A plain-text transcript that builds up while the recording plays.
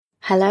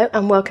Hello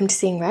and welcome to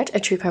Seeing Red, a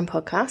true crime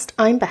podcast.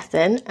 I'm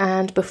Bethan,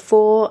 and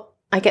before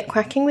I get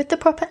cracking with the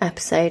proper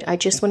episode, I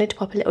just wanted to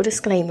pop a little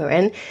disclaimer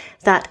in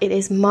that it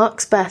is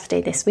Mark's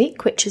birthday this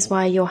week, which is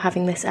why you're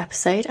having this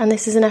episode. And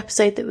this is an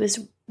episode that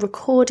was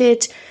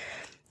recorded,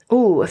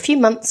 a few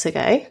months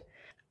ago,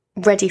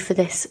 ready for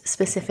this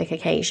specific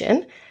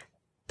occasion.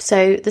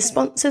 So the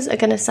sponsors are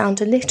going to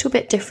sound a little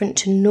bit different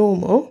to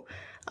normal,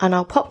 and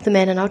I'll pop them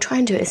in and I'll try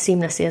and do it as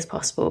seamlessly as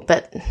possible.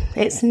 But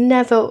it's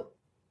never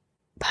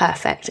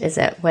perfect, is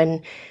it,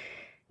 when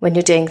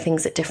you're doing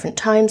things at different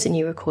times and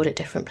you record at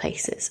different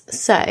places.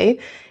 So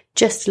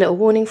just a little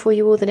warning for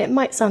you all that it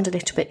might sound a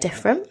little bit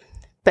different,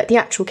 but the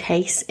actual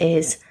case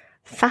is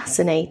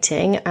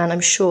fascinating and I'm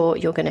sure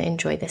you're going to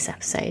enjoy this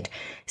episode.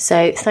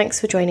 So thanks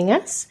for joining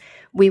us.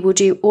 We will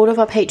do all of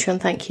our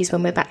Patreon thank yous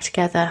when we're back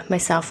together,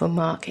 myself and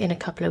Mark, in a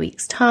couple of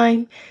weeks'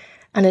 time.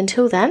 And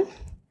until then,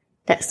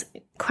 let's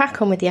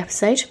crack on with the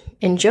episode.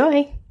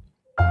 Enjoy!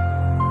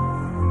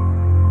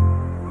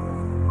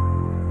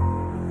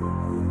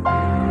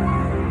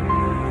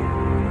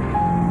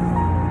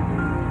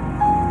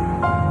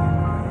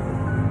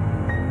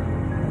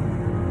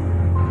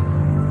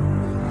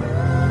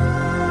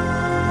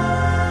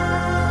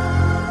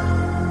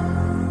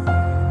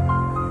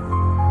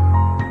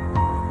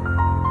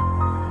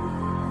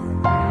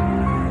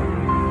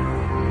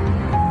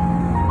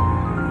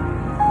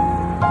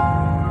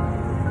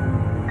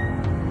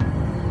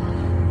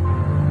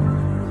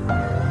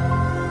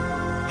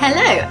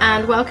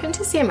 And welcome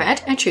to Seeing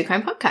Red, a true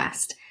crime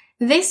podcast.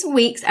 This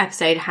week's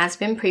episode has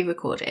been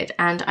pre-recorded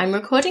and I'm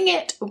recording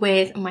it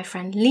with my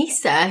friend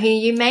Lisa, who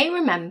you may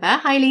remember.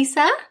 Hi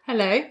Lisa.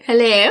 Hello.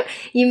 Hello.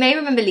 You may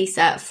remember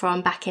Lisa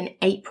from back in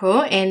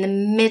April, in the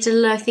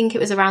middle, I think it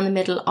was around the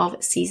middle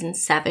of season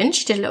 7.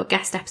 She did a little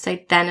guest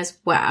episode then as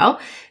well.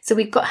 So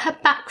we've got her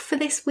back for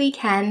this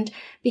weekend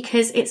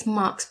because it's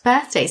Mark's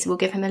birthday, so we'll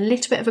give him a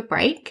little bit of a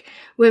break.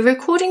 We're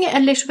recording it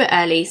a little bit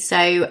early, so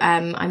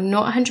I'm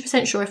not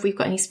 100% sure if we've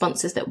got any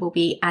sponsors that we'll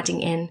be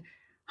adding in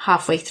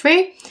halfway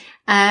through.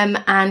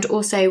 And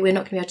also we're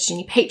not going to be able to do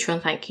any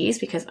Patreon thank yous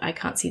because I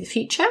can't see the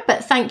future.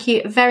 But thank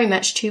you very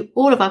much to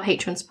all of our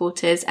Patreon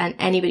supporters and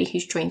anybody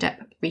who's joined up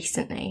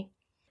recently.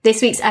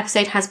 This week's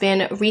episode has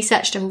been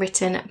researched and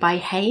written by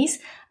Hayes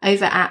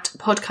over at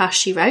Podcast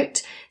She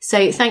Wrote.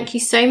 So thank you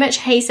so much,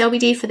 Hayes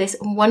LBD, for this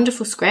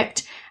wonderful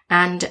script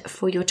and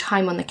for your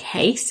time on the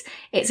case.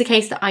 It's a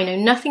case that I know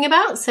nothing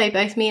about, so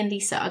both me and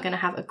Lisa are going to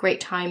have a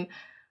great time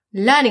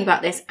learning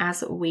about this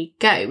as we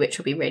go, which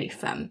will be really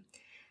fun.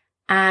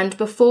 And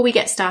before we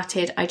get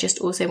started, I just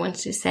also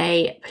wanted to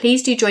say,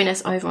 please do join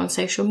us over on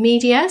social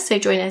media. So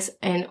join us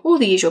in all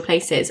the usual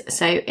places.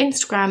 So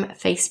Instagram,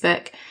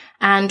 Facebook,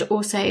 and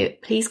also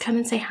please come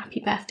and say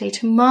happy birthday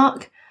to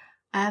Mark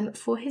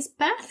for his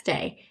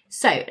birthday.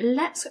 So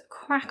let's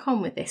crack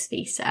on with this,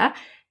 Lisa.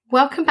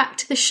 Welcome back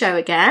to the show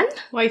again.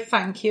 Why,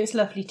 thank you. It's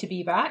lovely to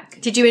be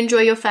back. Did you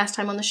enjoy your first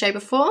time on the show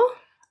before?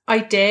 I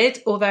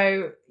did,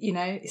 although,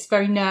 it's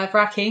very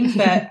nerve-wracking,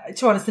 but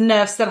to be honest, the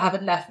nerves still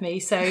haven't left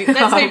me. So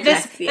let's hope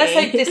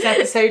this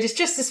episode is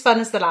just as fun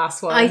as the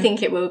last one. I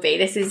think it will be.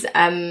 This is,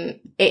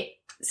 it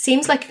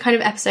seems like a kind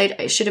of episode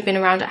it should have been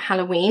around at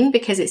Halloween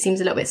because it seems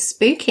a little bit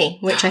spooky,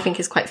 which I think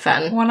is quite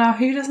fun. Well, now,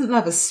 who doesn't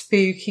love a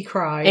spooky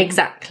crime?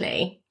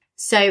 Exactly.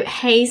 So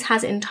Hayes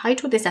has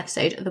entitled this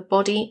episode, The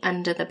Body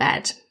Under the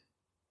Bed.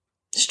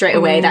 Straight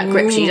away, that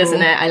grips you,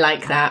 doesn't it? I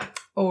like that.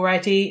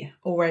 Already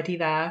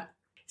there.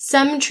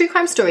 Some true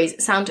crime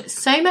stories sound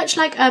so much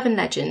like urban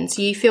legends,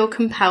 you feel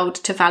compelled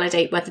to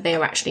validate whether they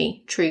are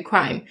actually true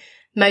crime.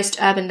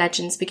 Most urban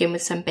legends begin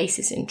with some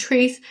basis in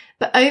truth,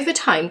 but over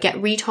time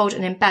get retold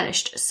and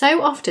embellished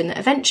so often that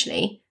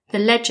eventually the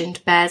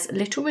legend bears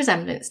little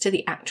resemblance to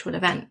the actual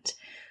event.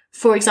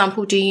 For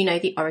example, do you know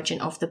the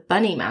origin of the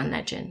Bunny Man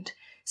legend?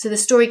 So the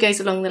story goes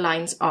along the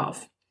lines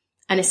of: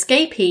 an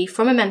escapee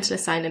from a mental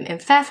asylum in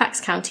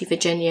Fairfax County,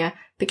 Virginia,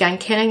 began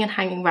killing and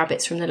hanging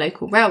rabbits from the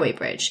local railway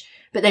bridge.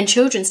 But then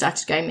children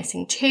started going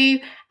missing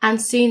too,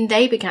 and soon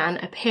they began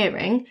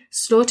appearing,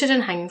 slaughtered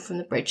and hanging from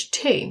the bridge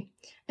too.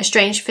 A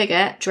strange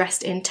figure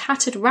dressed in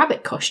tattered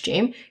rabbit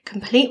costume,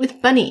 complete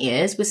with bunny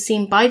ears, was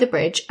seen by the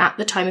bridge at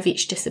the time of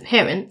each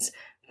disappearance,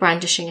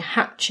 brandishing a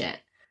hatchet.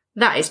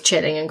 That is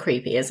chilling and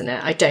creepy, isn't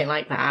it? I don't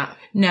like that.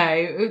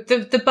 No,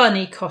 the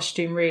bunny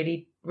costume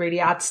really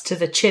adds to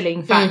the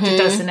chilling factor,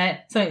 doesn't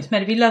it? Something that's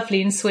meant to be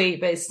lovely and sweet,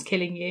 but it's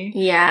killing you.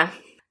 Yeah.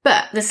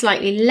 But the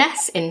slightly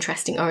less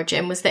interesting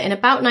origin was that in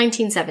about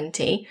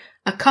 1970,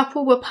 a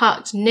couple were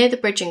parked near the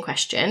bridge in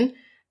question.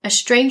 A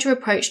stranger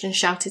approached and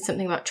shouted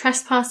something about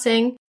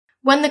trespassing.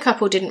 When the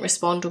couple didn't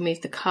respond or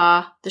move the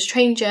car, the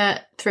stranger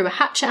threw a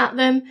hatchet at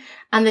them,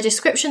 and the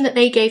description that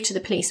they gave to the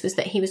police was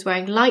that he was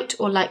wearing light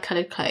or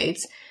light-coloured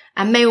clothes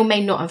and may or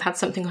may not have had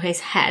something on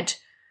his head.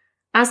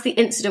 As the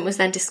incident was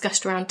then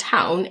discussed around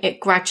town, it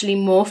gradually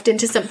morphed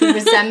into something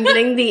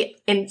resembling the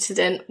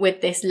incident with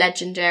this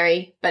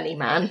legendary bunny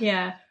man.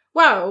 Yeah.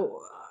 Well,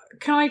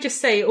 can I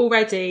just say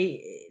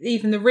already,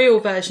 even the real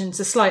version's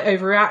a slight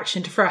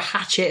overreaction to throw a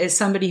hatchet at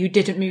somebody who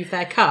didn't move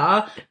their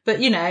car. But,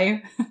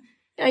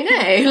 I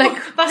know,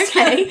 like, that's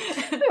okay,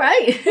 all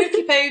right.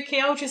 Okie pokey,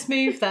 I'll just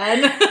move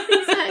then.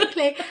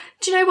 Exactly.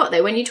 Do you know what,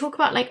 though? When you talk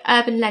about, like,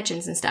 urban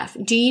legends and stuff,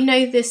 do you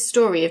know this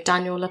story of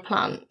Daniel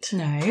LaPlante?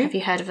 No. Have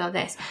you heard of all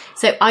this?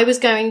 So I was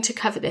going to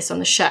cover this on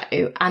the show,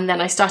 and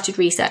then I started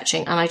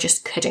researching, and I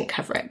just couldn't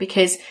cover it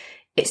because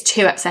it's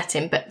too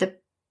upsetting. But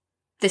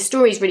the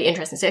story is really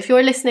interesting. So if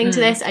you're listening to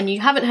this and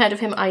you haven't heard of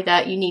him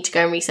either, you need to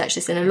go and research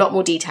this in a lot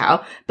more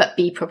detail, but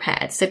be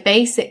prepared. So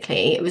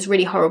basically, it was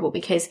really horrible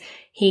because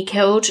he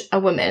killed a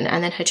woman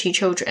and then her 2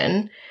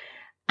 children.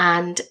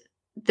 And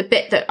the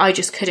bit that I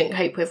just couldn't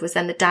cope with was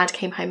then the dad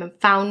came home and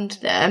found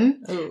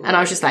them. Ooh. And I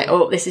was just like,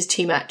 oh, this is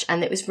too much.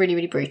 And it was really,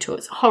 really brutal.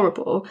 It's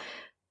horrible.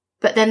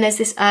 But then there's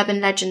this urban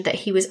legend that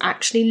he was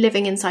actually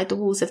living inside the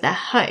walls of their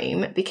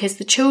home because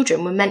the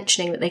children were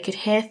mentioning that they could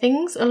hear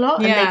things a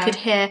lot and they could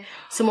hear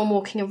someone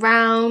walking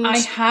around. I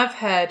have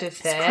heard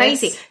of this. It's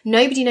crazy.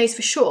 Nobody knows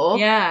for sure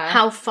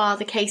how far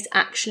the case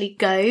actually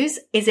goes.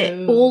 Is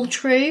it all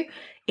true?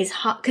 Is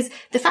hard because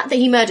the fact that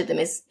he murdered them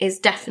is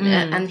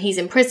definite and he's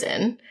in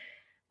prison,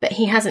 but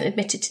he hasn't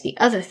admitted to the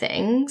other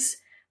things.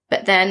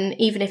 But then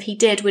even if he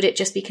did, would it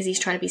just be because he's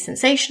trying to be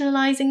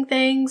sensationalizing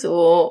things,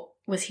 or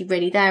was he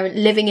really there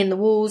and living in the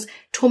walls,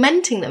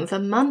 tormenting them for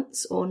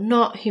months or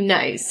not? Who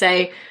knows?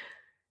 So,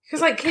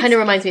 because like kind of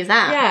reminds me of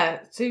that. Yeah.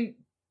 So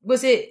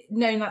was it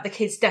known that the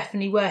kids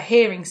definitely were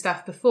hearing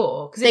stuff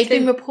before? Because they've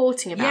been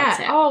reporting about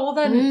it. Oh, well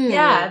then,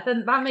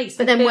 then that makes.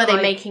 But then were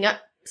they making up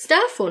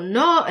stuff or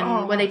not?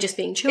 And were they just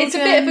being children? It's a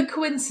bit of a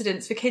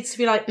coincidence for kids to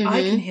be like,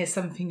 I can hear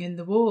something in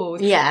the walls.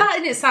 Yeah. That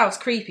in itself's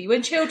creepy.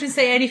 When children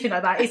say anything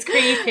like that, it's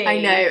creepy. I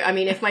know. I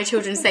mean, if my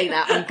children say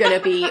that, I'm going to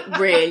be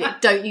really...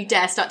 Don't you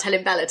dare start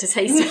telling Bella to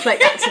say stuff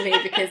like that to me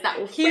because that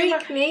will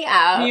freak me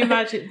out. Can you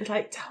imagine?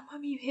 Like, tell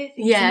Mummy you hear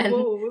things in the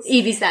walls.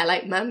 Evie's there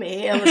like,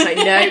 Mummy. I was like,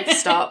 no,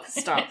 stop.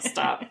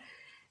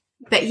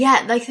 But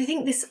yeah, like I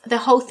think the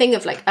whole thing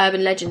of like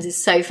urban legends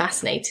is so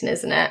fascinating,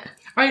 isn't it?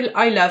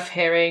 I love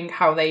hearing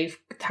how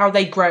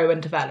they grow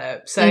and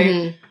develop.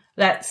 So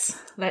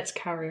let's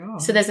carry on.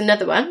 So there's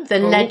another one, the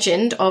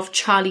legend of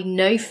Charlie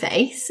No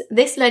Face.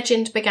 This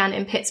legend began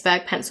in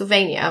Pittsburgh,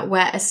 Pennsylvania,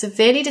 where a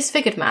severely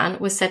disfigured man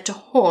was said to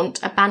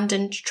haunt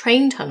abandoned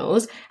train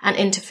tunnels and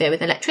interfere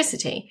with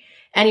electricity.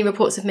 Any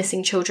reports of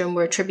missing children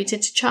were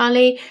attributed to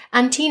Charlie,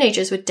 and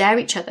teenagers would dare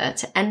each other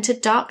to enter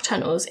dark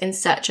tunnels in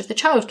search of the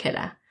child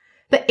killer.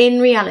 But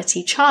in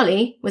reality,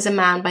 Charlie was a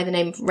man by the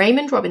name of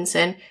Raymond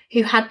Robinson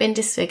who had been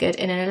disfigured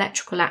in an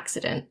electrical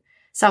accident.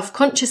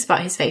 Self-conscious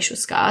about his facial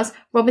scars,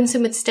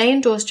 Robinson would stay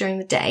indoors during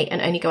the day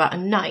and only go out at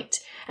night.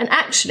 And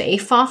actually,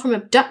 far from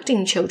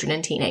abducting children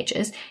and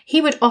teenagers, he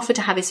would offer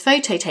to have his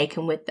photo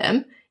taken with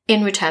them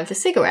in return for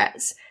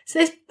cigarettes. So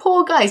this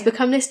poor guy's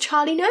become this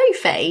Charlie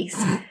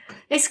No-Face.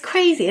 It's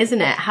crazy,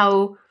 isn't it?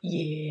 How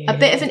a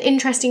bit of an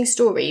interesting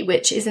story,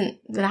 which isn't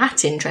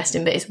that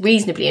interesting, but it's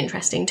reasonably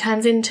interesting,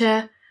 turns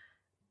into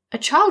a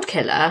child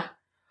killer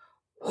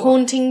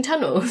haunting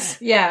tunnels.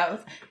 Yeah,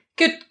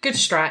 good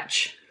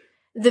stretch.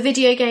 The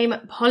video game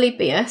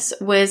Polybius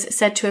was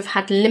said to have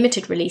had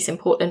limited release in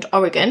Portland,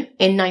 Oregon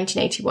in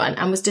 1981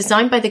 and was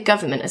designed by the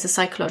government as a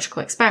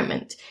psychological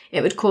experiment.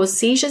 It would cause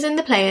seizures in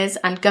the players,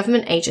 and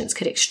government agents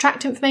could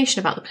extract information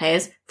about the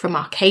players from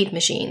arcade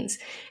machines.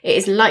 It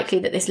is likely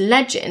that this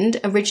legend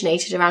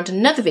originated around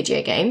another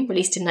video game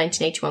released in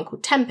 1981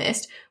 called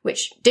Tempest,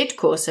 which did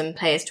cause some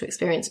players to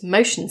experience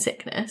motion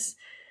sickness.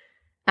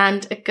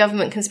 And a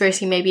government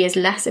conspiracy maybe is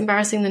less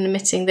embarrassing than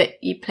admitting that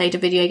you played a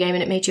video game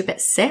and it made you a bit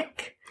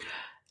sick.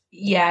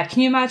 Yeah,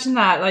 can you imagine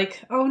that?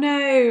 Like, oh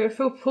no, I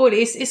feel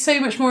poorly. It's so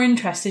much more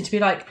interesting to be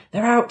like,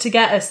 they're out to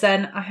get us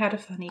than I had a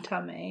funny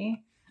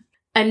tummy.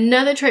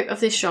 Another trope of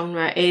this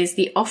genre is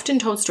the often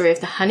told story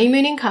of the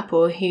honeymooning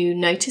couple who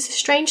notice a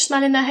strange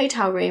smell in their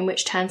hotel room,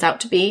 which turns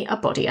out to be a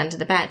body under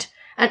the bed.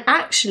 And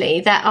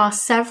actually, there are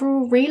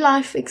several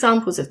real-life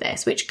examples of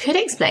this, which could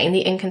explain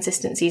the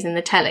inconsistencies in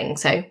the telling.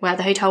 So, where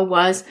the hotel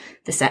was,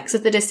 the sex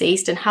of the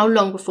deceased, and how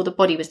long before the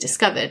body was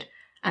discovered,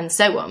 and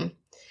so on.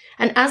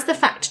 And as the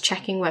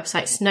fact-checking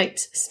website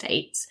Snopes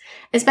states,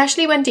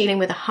 especially when dealing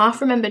with a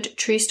half-remembered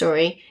true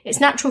story, it's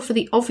natural for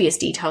the obvious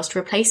details to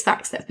replace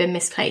facts that have been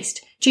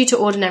misplaced due to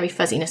ordinary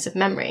fuzziness of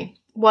memory.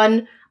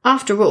 One,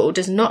 after all,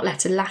 does not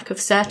let a lack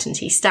of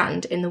certainty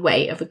stand in the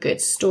way of a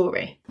good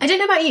story. I don't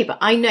know about you, but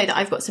I know that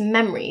I've got some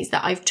memories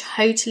that I've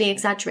totally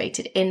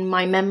exaggerated in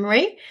my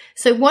memory.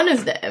 So one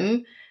of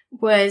them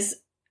was,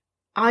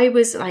 I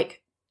was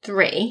like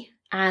 3,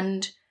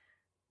 and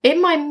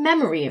in my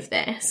memory of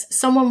this,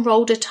 someone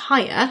rolled a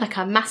tyre, like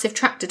a massive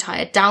tractor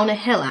tyre, down a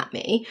hill at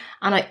me,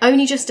 and I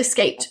only just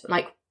escaped,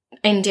 like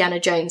Indiana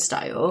Jones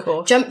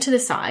style, jumped to the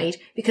side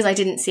because I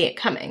didn't see it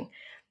coming.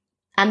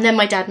 And then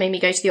my dad made me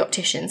go to the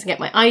opticians and get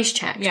my eyes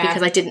checked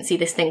because I didn't see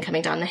this thing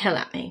coming down the hill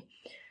at me.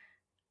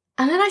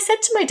 And then I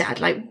said to my dad,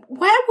 like,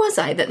 where was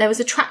I that there was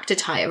a tractor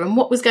tyre and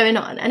what was going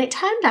on? And it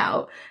turned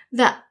out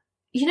that,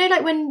 you know,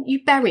 like when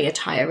you bury a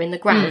tyre in the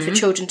ground for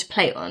children to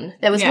play on,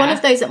 there was one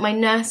of those at my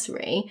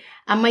nursery,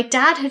 and my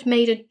dad had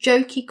made a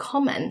jokey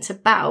comment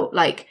about,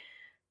 like,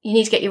 you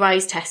need to get your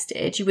eyes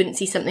tested. You wouldn't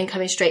see something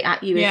coming straight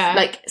at you, if,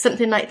 like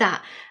something like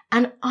that.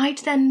 And I'd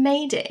then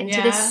made it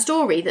into this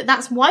story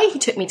that's why he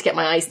took me to get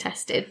my eyes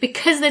tested,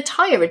 because the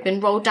tyre had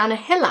been rolled down a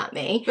hill at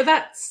me. But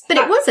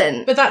it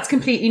wasn't. But that's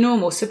completely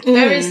normal. So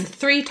there is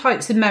 3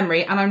 types of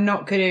memory, and I'm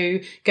not going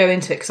to go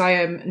into it because I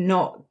am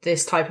not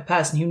this type of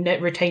person who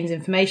retains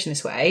information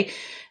this way.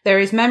 There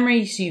is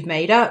memories you've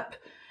made up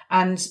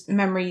and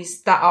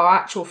memories that are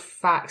actual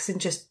facts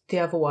and just the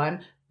other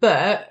one.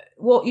 But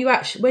what you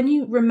actually, when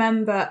you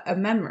remember a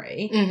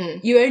memory,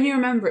 you only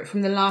remember it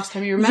from the last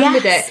time you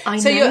remembered it. I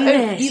know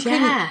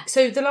this.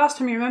 So the last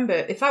time you remember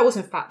it, if that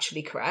wasn't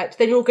factually correct,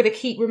 then you're going to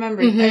keep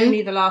remembering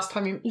only the last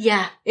time you.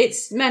 Yeah,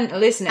 it's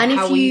mental, isn't it? And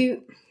if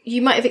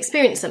you might have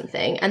experienced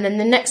something, and then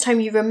the next time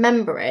you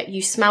remember it,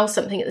 you smell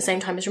something at the same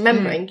time as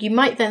remembering, you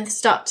might then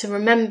start to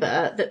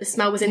remember that the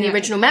smell was in the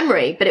original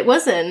memory, but it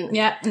wasn't.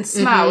 Yeah, and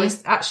smell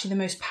is actually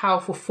the most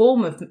powerful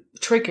form of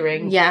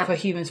triggering for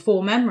humans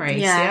for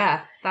memories.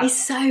 Yeah. It's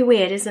so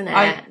weird, isn't it?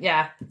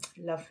 I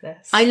love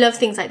this. I love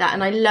things like that,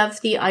 and I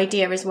love the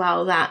idea as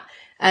well that,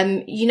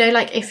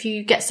 like if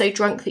you get so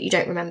drunk that you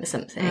don't remember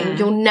something,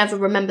 you'll never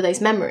remember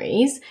those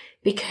memories,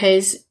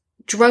 because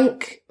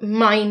drunk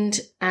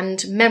mind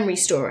and memory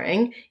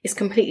storing is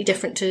completely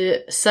different to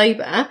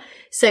sober.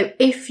 So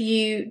if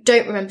you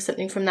don't remember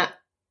something from that,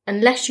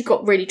 unless you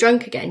got really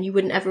drunk again, you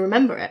wouldn't ever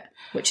remember it,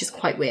 which is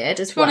quite weird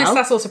as well. To be honest,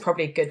 that's also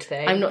probably a good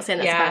thing. I'm not saying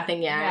that's a bad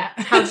thing,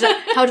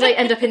 How did I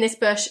end up in this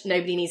bush?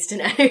 Nobody needs to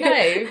know.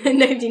 No.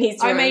 Nobody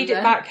needs to remember. I made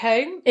it back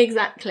home.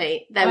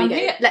 Exactly. There we go.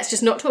 Here. Let's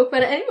just not talk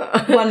about it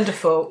anymore.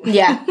 Wonderful.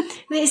 Yeah.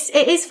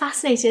 It is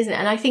fascinating, isn't it?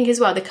 And I think as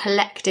well, the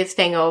collective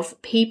thing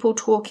of people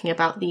talking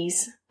about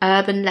these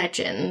urban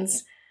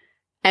legends,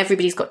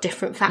 everybody's got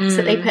different facts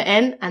that they put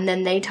in, and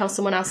then they tell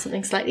someone else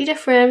something slightly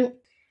different.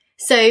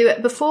 So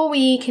before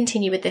we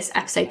continue with this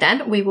episode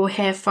then, we will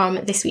hear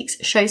from this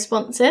week's show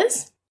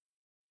sponsors.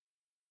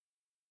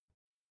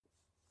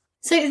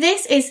 So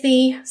this is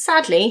the,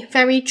 sadly,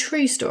 very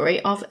true story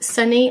of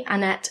Sony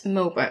Annette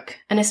Millbrook,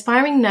 an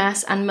aspiring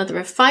nurse and mother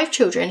of 5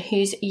 children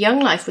whose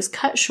young life was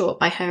cut short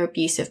by her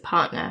abusive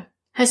partner.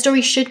 Her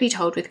story should be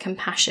told with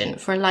compassion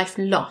for a life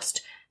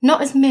lost,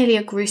 not as merely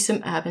a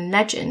gruesome urban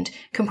legend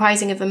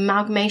comprising of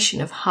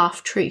amalgamation of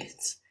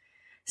half-truths.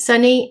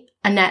 Sony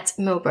Annette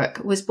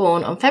Millbrook was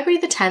born on February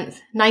the 10th,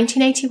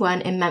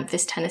 1981 in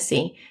Memphis,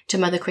 Tennessee, to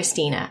mother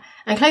Christina,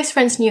 and close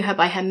friends knew her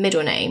by her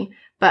middle name,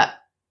 but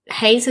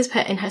Hayes has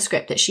put in her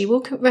script that she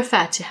will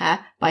refer to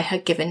her by her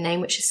given name,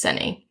 which is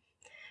Sunny.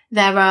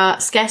 There are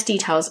scarce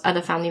details about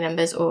her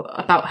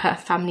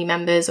family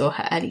members or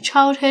her early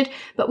childhood,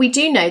 but we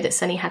do know that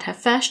Sunny had her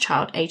first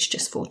child aged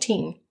just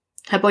 14.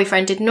 Her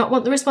boyfriend did not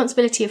want the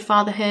responsibility of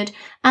fatherhood,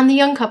 and the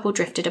young couple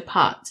drifted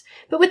apart.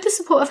 But with the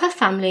support of her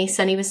family,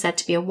 Sunny was said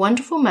to be a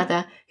wonderful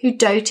mother who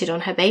doted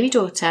on her baby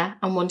daughter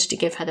and wanted to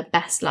give her the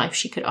best life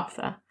she could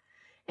offer.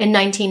 In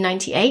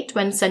 1998,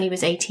 when Sunny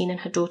was 18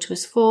 and her daughter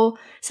was 4,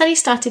 Sunny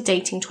started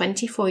dating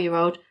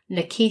 24-year-old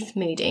Lakeith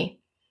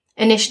Moody.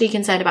 Initially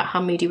concerned about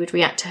how Moody would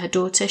react to her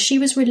daughter, she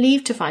was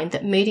relieved to find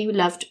that Moody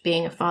loved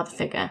being a father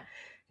figure.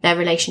 Their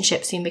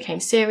relationship soon became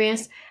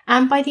serious,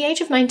 and by the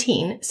age of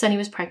 19, Sunny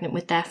was pregnant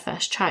with their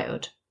first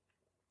child.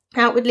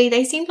 Outwardly,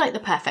 they seemed like the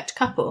perfect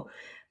couple,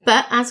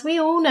 but as we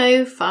all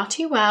know far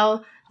too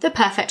well, the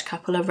perfect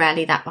couple are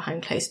rarely that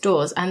behind closed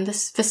doors, and the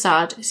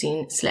facade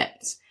soon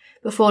slipped.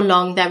 Before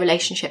long, their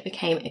relationship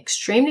became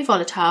extremely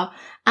volatile,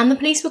 and the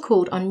police were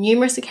called on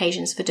numerous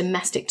occasions for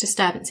domestic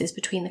disturbances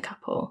between the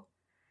couple.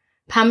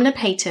 Pamela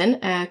Payton,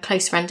 a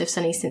close friend of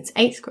Sunny since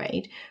 8th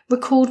grade,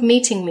 recalled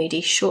meeting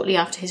Moody shortly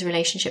after his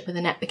relationship with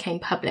Annette became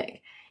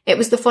public. It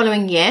was the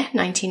following year,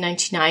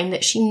 1999,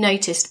 that she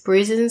noticed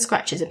bruises and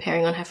scratches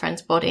appearing on her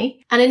friend's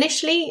body. And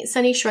initially,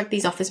 Sunny shrugged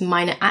these off as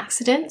minor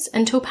accidents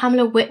until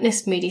Pamela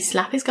witnessed Moody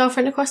slap his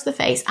girlfriend across the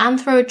face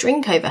and throw a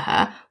drink over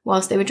her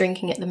whilst they were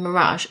drinking at the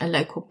Mirage, a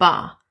local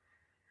bar.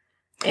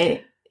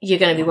 You're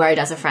going to be worried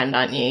as a friend,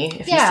 aren't you,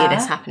 if you see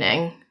this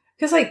happening?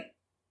 Because,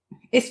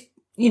 it's,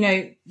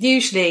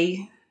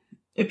 usually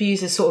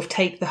abusers sort of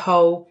take the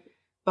whole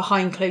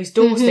behind closed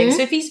doors thing.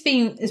 So if he's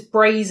been as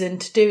brazen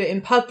to do it in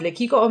public,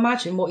 you've got to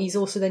imagine what he's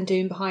also then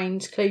doing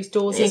behind closed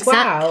doors as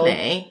well.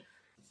 Exactly.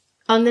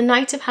 On the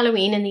night of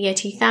Halloween in the year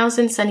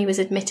 2000, Sunny was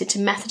admitted to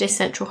Methodist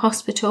Central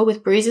Hospital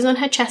with bruises on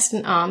her chest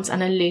and arms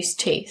and a loose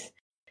tooth.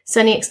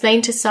 Sunny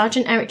explained to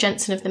Sergeant Eric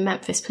Jensen of the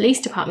Memphis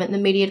Police Department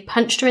that Moody had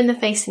punched her in the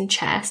face and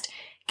chest,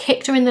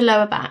 kicked her in the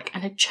lower back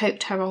and had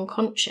choked her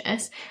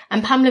unconscious,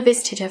 and Pamela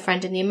visited her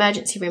friend in the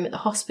emergency room at the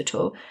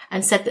hospital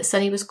and said that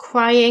Sunny was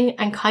crying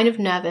and kind of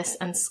nervous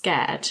and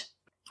scared.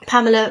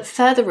 Pamela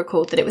further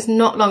recalled that it was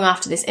not long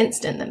after this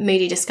incident that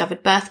Moody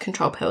discovered birth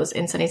control pills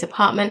in Sunny's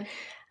apartment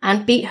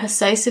and beat her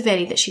so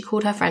severely that she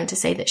called her friend to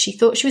say that she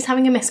thought she was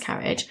having a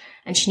miscarriage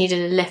and she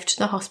needed a lift to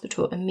the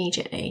hospital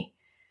immediately.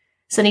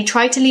 Sunny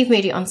tried to leave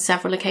Moody on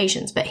several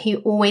occasions, but he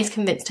always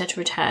convinced her to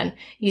return,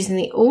 using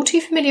the all too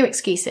familiar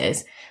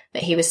excuses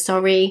that he was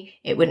sorry,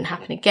 it wouldn't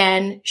happen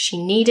again,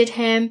 she needed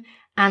him,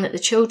 and that the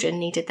children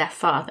needed their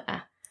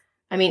father.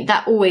 I mean,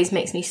 that always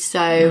makes me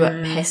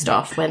so pissed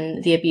off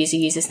when the abuser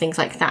uses things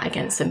like that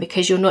against them,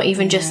 because you're not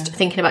even just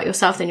thinking about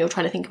yourself, then you're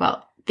trying to think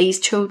about these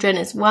children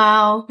as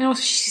well. And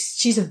also,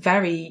 she's a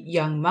very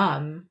young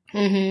mum.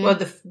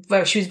 Mm-hmm.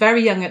 Well, she was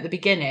very young at the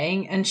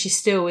beginning, and she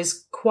still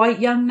is quite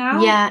young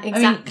now. Yeah,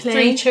 exactly. I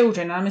mean, 3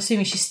 children. I'm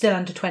assuming she's still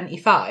under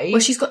 25. Well,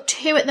 she's got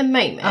 2 at the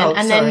moment. Oh,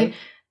 and sorry. then,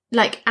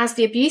 like, as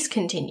the abuse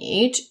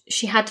continued,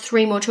 she had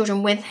 3 more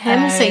children with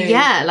him. Oh. So,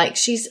 yeah, like,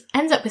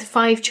 ends up with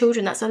 5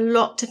 children. That's a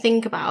lot to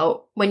think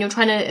about when you're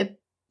trying to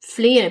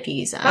flee an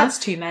abuser. That's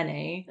too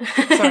many.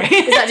 Sorry.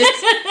 Is that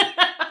just...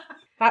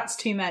 That's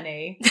too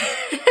many.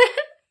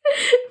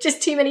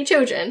 Just too many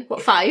children?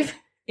 What, 5?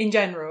 In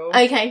general.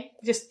 Okay.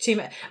 Just too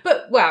many.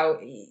 But, well,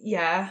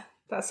 yeah,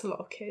 that's a lot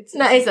of kids.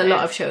 That is a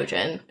lot of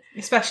children.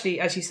 Especially,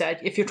 as you said,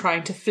 if you're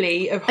trying to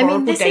flee a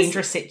horrible,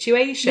 dangerous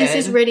situation. This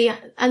is really...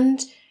 And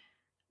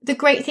the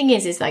great thing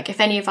is like, if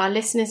any of our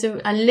listeners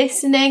are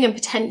listening and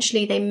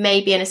potentially they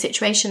may be in a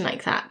situation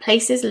like that,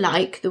 places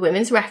like the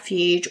Women's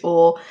Refuge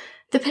or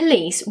the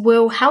police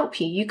will help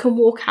you. You can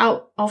walk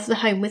out of the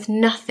home with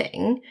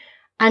nothing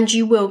and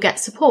you will get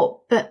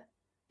support. But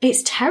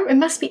it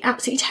must be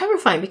absolutely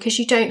terrifying because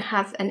you don't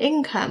have an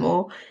income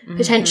or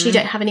potentially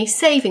don't have any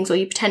savings, or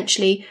you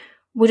potentially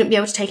wouldn't be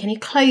able to take any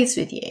clothes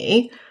with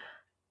you.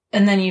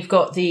 And then you've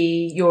got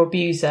your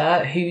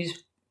abuser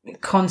who's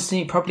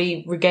constantly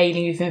probably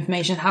regaling you with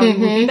information how it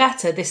will be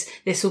better.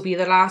 This will be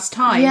the last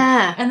time.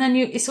 Yeah. And then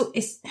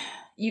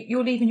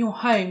you're leaving your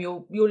home,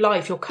 your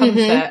life, your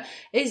comfort.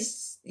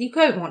 You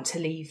don't want to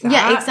leave that.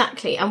 Yeah,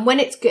 exactly. And when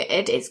it's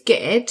good, it's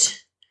good.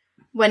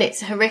 When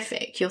it's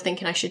horrific, you're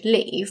thinking I should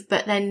leave,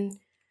 but then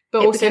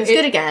it becomes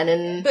good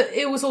again. But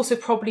it was also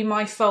probably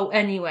my fault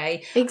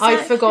anyway. Exactly.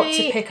 I forgot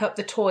to pick up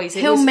the toys.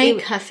 He'll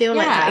make her feel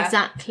like that.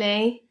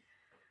 Exactly.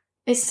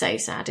 It's so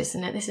sad,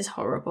 isn't it? This is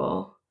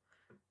horrible.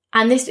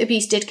 And this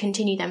abuse did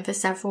continue then for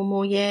several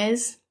more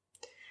years.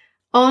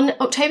 On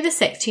October the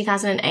 6th,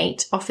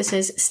 2008,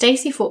 officers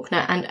Stacey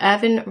Faulkner and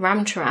Irvin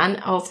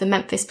Ramcharan of the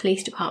Memphis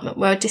Police Department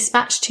were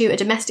dispatched to a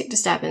domestic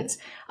disturbance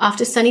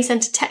after Sunny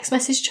sent a text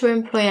message to her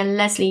employer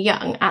Leslie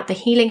Young at the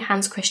Healing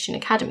Hands Christian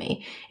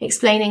Academy,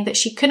 explaining that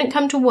she couldn't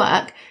come to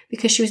work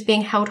because she was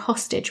being held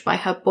hostage by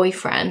her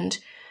boyfriend.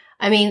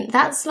 I mean,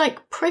 that's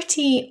like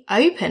pretty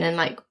open and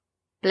like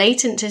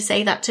blatant to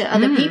say that to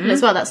other people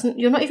as well.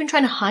 You're not even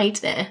trying to hide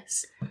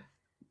this.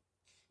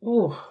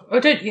 Oh,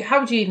 how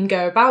would you even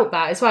go about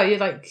that as well? You're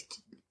like,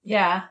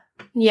 yeah.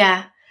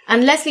 Yeah.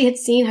 And Leslie had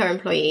seen her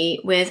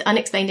employee with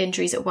unexplained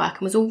injuries at work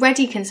and was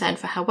already concerned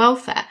for her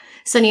welfare.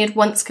 Sunny had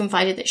once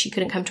confided that she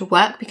couldn't come to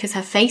work because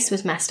her face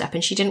was messed up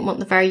and she didn't want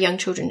the very young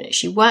children that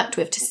she worked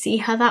with to see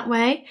her that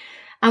way.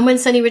 And when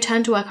Sunny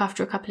returned to work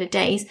after a couple of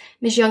days,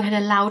 Ms. Young had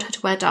allowed her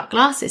to wear dark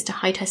glasses to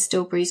hide her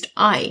still bruised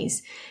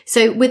eyes.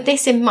 So with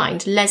this in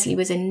mind, Leslie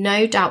was in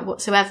no doubt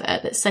whatsoever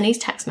that Sunny's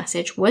text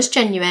message was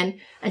genuine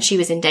and she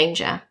was in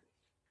danger.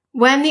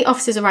 When the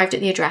officers arrived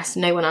at the address,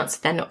 no one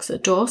answered their knocks at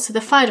the door, so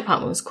the fire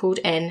department was called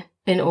in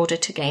order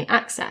to gain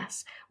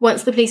access.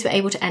 Once the police were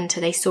able to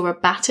enter, they saw a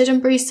battered and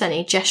bruised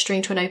Sunny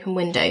gesturing to an open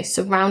window,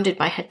 surrounded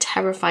by her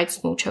terrified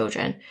small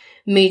children.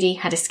 Moody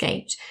had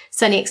escaped.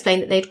 Sunny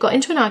explained that they'd got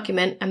into an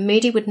argument and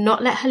Moody would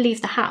not let her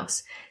leave the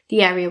house.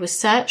 The area was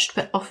searched,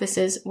 but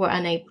officers were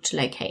unable to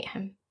locate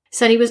him.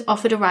 Sunny was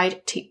offered a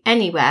ride to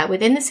anywhere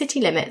within the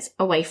city limits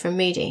away from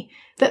Moody,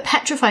 but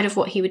petrified of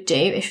what he would do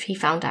if he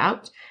found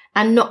out,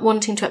 and not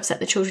wanting to upset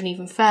the children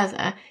even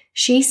further,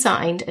 she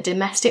signed a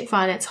domestic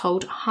violence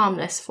hold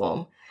harmless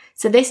form.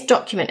 So this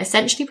document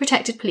essentially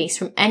protected police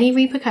from any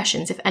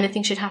repercussions if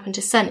anything should happen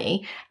to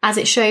Sunny, as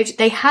it showed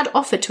they had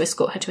offered to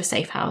escort her to a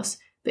safe house,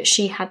 but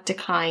she had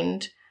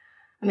declined.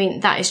 I mean,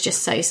 that is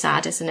just so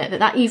sad, isn't it?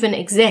 That even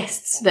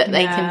exists, that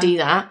they can do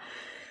that.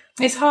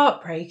 It's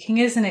heartbreaking,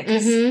 isn't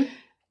it?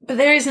 But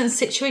there isn't a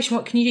situation,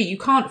 what can you do? You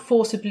can't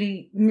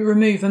forcibly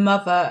remove a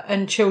mother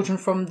and children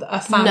from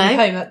a family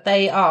home that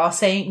they are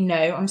saying, no,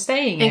 I'm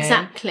staying in.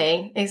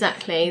 Exactly.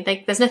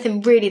 There's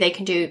nothing really they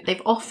can do.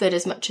 They've offered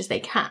as much as they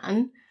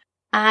can.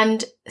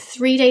 And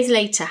 3 days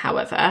later,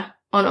 however,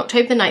 on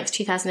October 9th,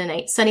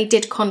 2008, Sunny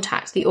did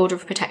contact the Order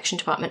of Protection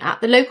Department at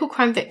the local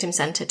Crime Victim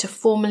Centre to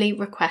formally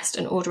request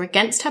an order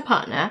against her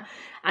partner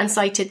and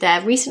cited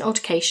their recent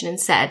altercation and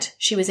said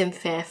she was in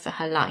fear for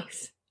her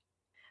life.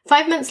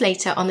 5 months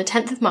later, on the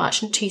 10th of March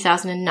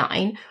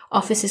 2009,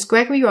 officers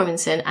Gregory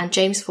Robinson and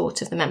James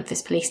Fort of the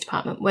Memphis Police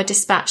Department were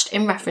dispatched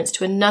in reference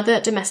to another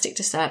domestic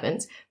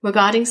disturbance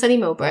regarding Sony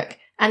Millbrook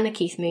and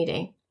Lakeith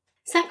Moody.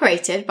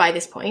 Separated by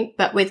this point,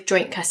 but with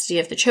joint custody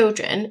of the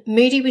children,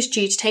 Moody was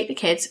due to take the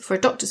kids for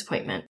a doctor's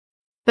appointment.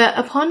 But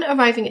upon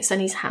arriving at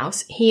Sunny's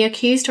house, he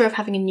accused her of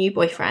having a new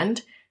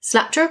boyfriend,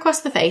 slapped her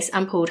across the face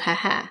and pulled her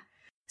hair.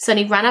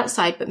 Sunny ran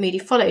outside, but Moody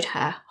followed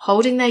her,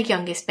 holding their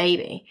youngest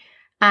baby.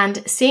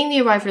 And seeing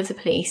the arrival of the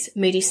police,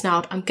 Moody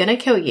snarled, "I'm gonna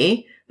kill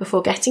you,"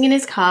 before getting in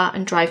his car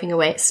and driving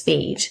away at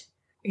speed.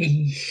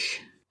 Eesh.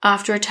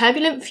 After a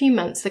turbulent few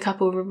months, the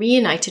couple were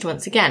reunited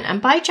once again,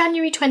 and by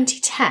January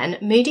 2010,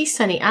 Moody,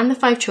 Sunny and the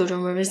 5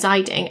 children were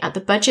residing at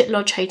the Budget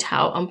Lodge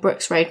Hotel on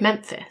Brooks Road,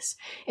 Memphis.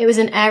 It was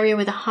an area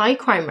with a high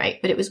crime rate,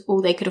 but it was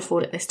all they could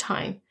afford at this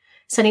time.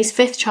 Sonny's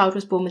 5th child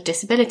was born with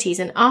disabilities,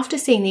 and after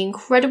seeing the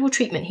incredible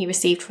treatment he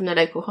received from the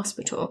local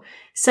hospital,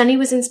 Sonny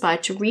was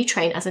inspired to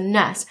retrain as a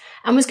nurse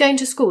and was going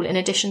to school in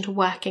addition to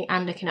working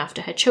and looking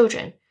after her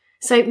children.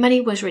 So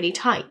money was really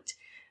tight.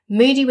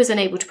 Moody was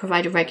unable to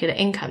provide a regular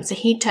income, so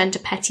he turned to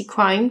petty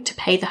crime to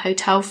pay the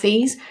hotel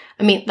fees.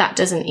 I mean, that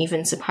doesn't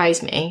even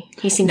surprise me.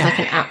 He seems like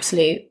an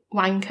absolute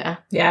wanker.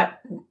 Yeah,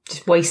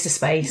 just waste of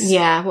space.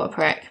 Yeah, what a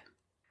prick.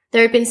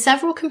 There had been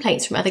several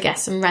complaints from other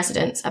guests and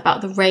residents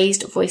about the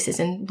raised voices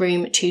in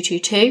room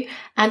 222,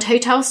 and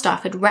hotel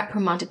staff had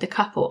reprimanded the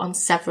couple on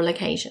several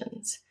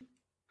occasions.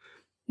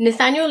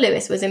 Nathaniel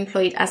Lewis was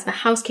employed as the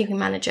housekeeping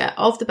manager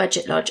of the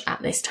Budget Lodge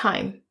at this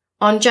time.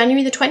 On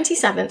January the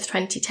 27th,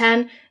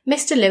 2010,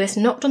 Mr. Lewis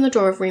knocked on the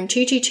door of room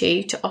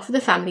 222 to offer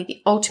the family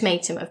the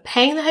ultimatum of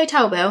paying the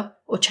hotel bill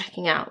or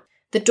checking out.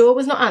 The door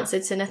was not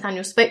answered, so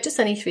Nathaniel spoke to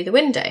Sonny through the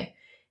window.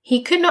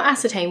 He could not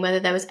ascertain whether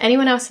there was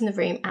anyone else in the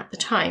room at the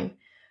time.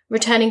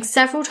 Returning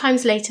several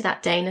times later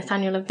that day,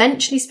 Nathaniel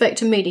eventually spoke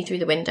to Moody through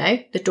the window.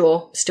 The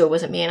door still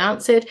wasn't being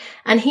answered,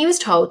 and he was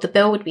told the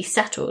bill would be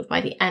settled by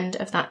the end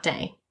of that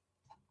day.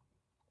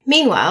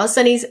 Meanwhile,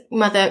 Sonny's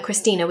mother,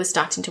 Christina, was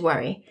starting to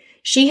worry.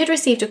 She had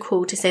received a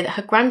call to say that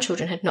her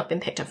grandchildren had not been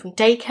picked up from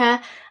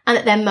daycare and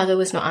that their mother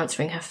was not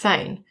answering her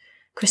phone.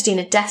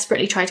 Christina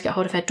desperately tried to get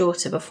hold of her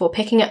daughter before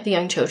picking up the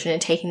young children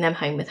and taking them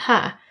home with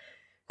her.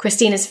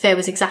 Christina's fear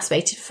was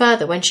exacerbated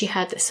further when she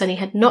heard that Sonny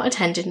had not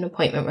attended an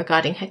appointment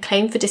regarding her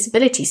claim for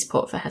disability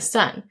support for her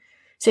son.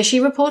 So she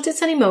reported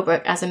Sony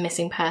Millbrook as a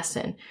missing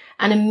person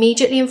and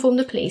immediately informed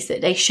the police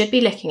that they should be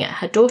looking at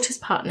her daughter's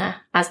partner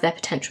as their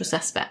potential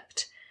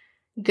suspect.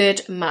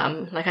 Good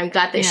mum. I'm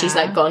glad that she's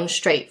gone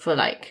straight for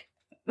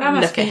that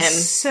must look at be him.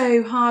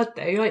 so hard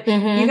though.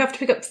 You have to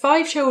pick up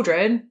 5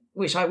 children,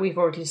 which we've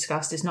already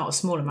discussed is not a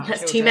small amount of children.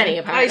 That's too many,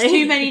 apparently. That's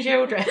too many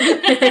children.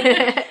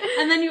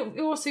 And then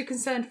you're also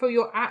concerned for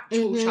your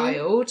actual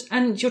child,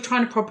 and you're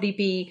trying to probably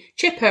be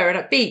chipper and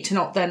upbeat to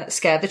not then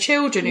scare the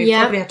children who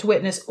probably have to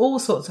witness all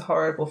sorts of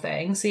horrible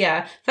things. So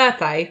yeah, fair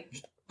play.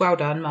 Well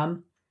done,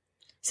 mum.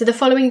 So the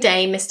following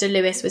day, Mr.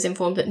 Lewis was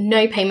informed that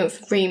no payment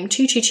for room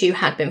 222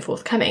 had been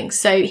forthcoming,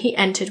 so he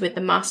entered with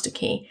the master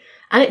key,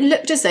 and it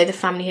looked as though the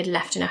family had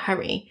left in a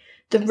hurry.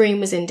 The room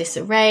was in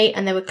disarray,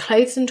 and there were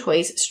clothes and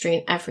toys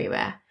strewn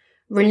everywhere.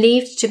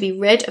 Relieved to be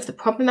rid of the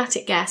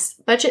problematic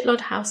guests, Budget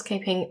Lodge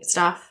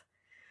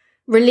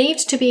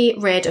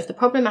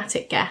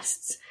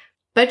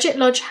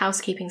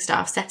housekeeping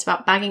staff set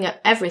about bagging up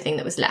everything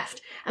that was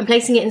left and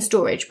placing it in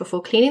storage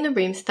before cleaning the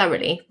rooms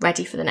thoroughly,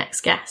 ready for the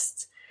next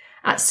guests.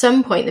 At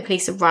some point, the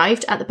police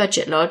arrived at the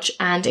Budget Lodge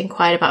and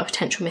inquired about a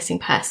potential missing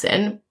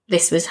person.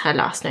 This was her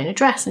last known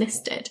address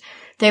listed.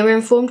 They were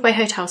informed by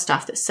hotel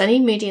staff that Sonny,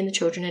 Moody and the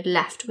children had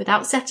left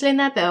without settling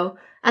their bill,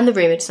 and the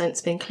room had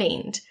since been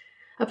cleaned.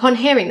 Upon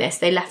hearing this,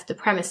 they left the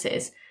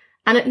premises,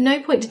 and at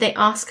no point did they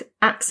ask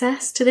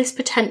access to this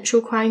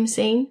potential crime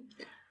scene.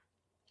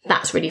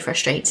 That's really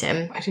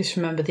frustrating. I just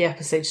remember the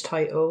episode's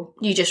title.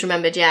 You just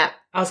remembered, yeah.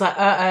 I was like,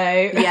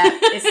 uh-oh. Yeah,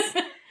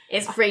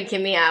 it's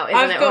freaking me out,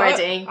 isn't it,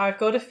 already? I've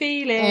got a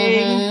feeling.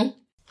 Mm-hmm.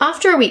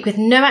 After a week with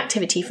no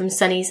activity from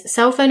Sonny's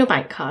cell phone or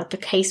bank card, the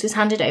case was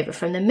handed over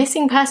from the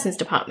Missing Persons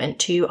Department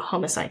to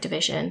Homicide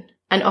Division.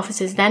 And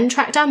officers then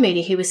tracked down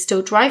Moody, who was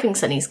still driving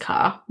Sonny's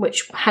car,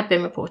 which had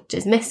been reported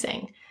as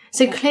missing.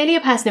 So clearly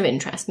a person of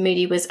interest,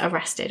 Moody was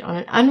arrested on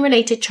an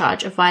unrelated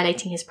charge of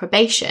violating his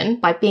probation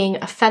by being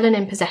a felon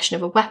in possession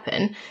of a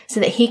weapon so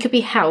that he could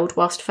be held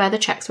whilst further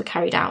checks were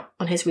carried out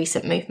on his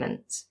recent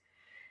movements.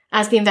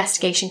 As the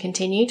investigation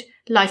continued,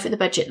 life at the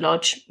Budget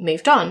Lodge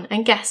moved on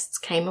and guests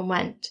came and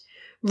went.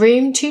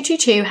 Room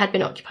 222 had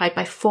been occupied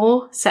by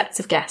 4 sets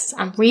of guests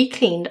and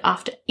re-cleaned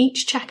after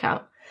each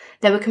checkout.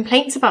 There were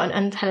complaints about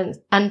an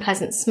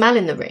unpleasant smell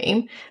in the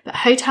room, but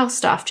hotel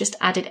staff just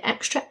added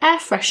extra air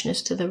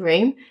fresheners to the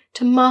room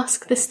to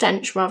mask the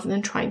stench rather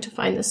than trying to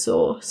find the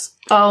source.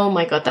 Oh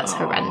my God, that's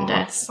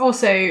horrendous.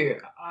 Also,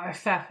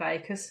 fair play,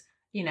 because,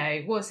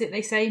 what's it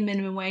they say?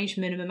 Minimum wage,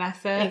 minimum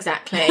effort.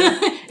 Exactly.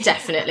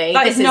 Definitely.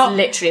 This is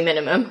literally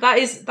minimum. That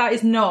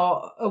is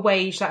not a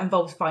wage that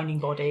involves finding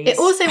bodies. It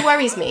also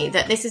worries me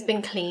that this has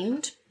been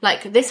cleaned.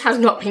 This has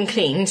not been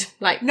cleaned.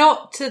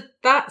 Not to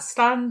that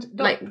stand.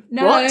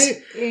 No. What?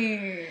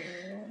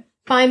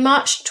 By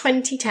March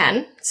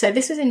 2010, so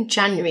this was in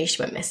January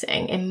she went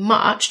missing, in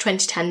March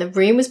 2010 the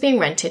room was being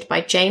rented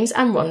by James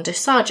and Rhonda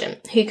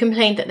Sargent, who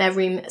complained that their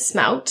room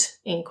smelt,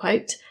 in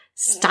quote,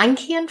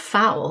 stanky and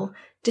foul.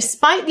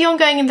 Despite the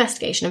ongoing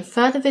investigation and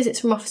further visits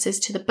from officers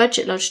to the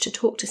Budget Lodge to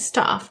talk to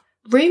staff,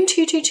 room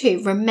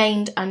 222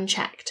 remained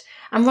unchecked,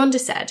 and Rhonda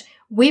said,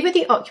 "We were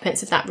the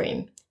occupants of that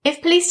room.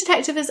 If police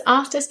detectives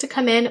asked us to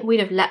come in, we'd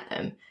have let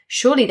them.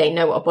 Surely they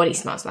know what a body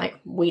smells like.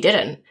 We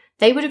didn't.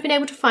 They would have been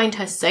able to find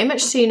her so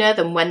much sooner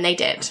than when they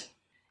did."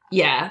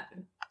 Yeah,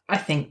 I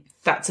think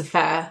that's a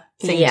fair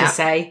thing to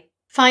say.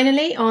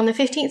 Finally, on the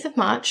 15th of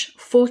March,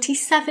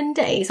 47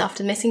 days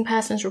after the missing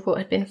persons report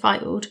had been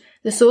filed,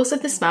 the source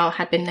of the smell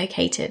had been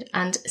located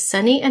and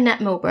Sonny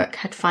Annette Millbrook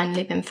had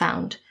finally been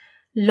found,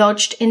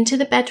 lodged into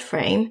the bed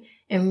frame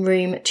in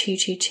room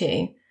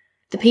 222.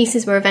 The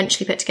pieces were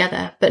eventually put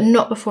together, but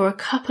not before a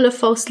couple of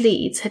false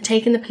leads had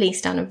taken the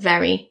police down a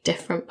very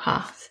different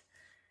path.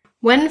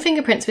 When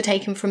fingerprints were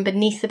taken from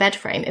beneath the bed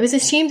frame, it was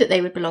assumed that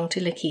they would belong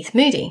to Lakeith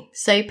Moody.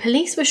 So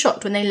police were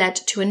shocked when they led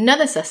to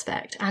another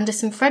suspect,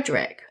 Anderson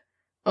Frederick.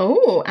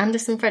 Oh,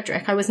 Anderson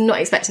Frederick. I was not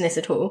expecting this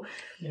at all.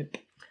 Nope.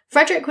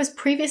 Frederick was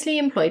previously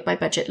employed by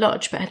Budget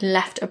Lodge, but had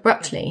left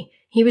abruptly.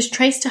 He was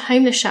traced to a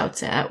homeless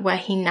shelter where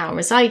he now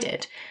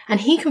resided,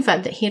 and he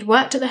confirmed that he had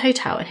worked at the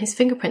hotel and his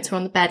fingerprints were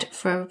on the bed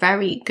for a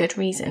very good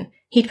reason.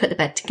 He'd put the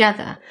bed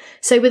together.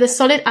 So with a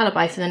solid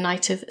alibi for the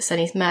night of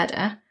Sonny's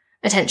murder,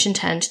 attention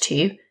turned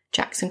to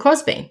Jackson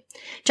Crosby.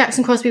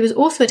 Jackson Crosby was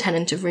also a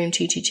tenant of room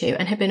 222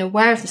 and had been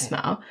aware of the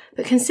smell,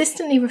 but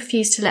consistently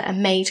refused to let a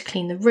maid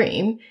clean the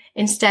room.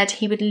 Instead,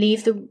 he would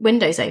leave the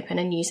windows open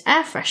and use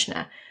air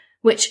freshener,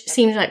 which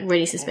seemed like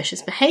really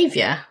suspicious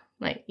behaviour.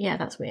 Like, yeah,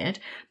 that's weird.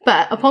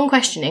 But upon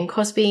questioning,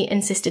 Crosby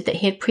insisted that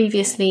he had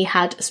previously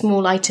had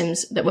small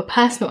items that were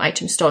personal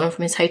items stolen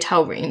from his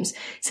hotel rooms,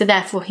 so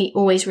therefore he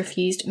always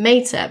refused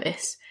maid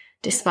service,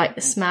 despite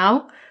the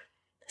smell.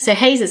 So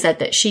Hazer said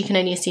that she can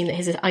only assume that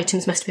his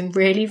items must have been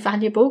really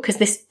valuable, because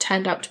this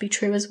turned out to be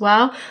true as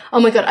well. Oh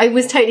my God, I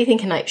was totally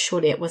thinking, like,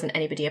 surely it wasn't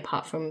anybody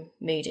apart from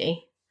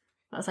Moody.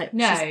 I was like,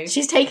 no,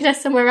 she's taken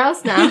us somewhere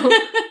else now.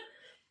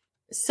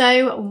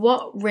 So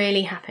what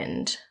really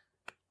happened?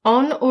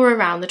 On or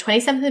around the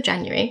 27th of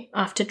January,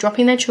 after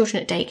dropping their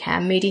children at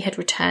daycare, Moody had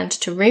returned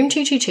to room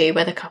 222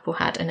 where the couple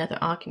had another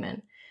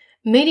argument.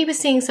 Moody was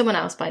seeing someone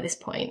else by this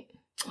point.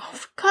 Oh,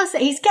 for God's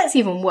sake, he gets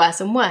even worse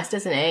and worse,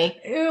 doesn't he?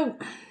 Ew.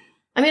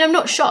 I mean, I'm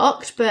not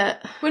shocked,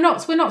 but... We're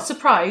not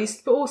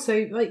surprised, but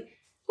also, like,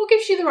 what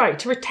gives you the right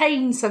to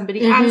retain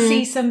somebody and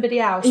see somebody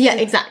else? Yeah,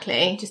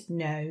 exactly. Just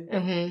no.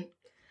 Mm-hmm.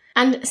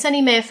 And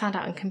Sonny may have found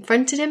out and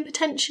confronted him,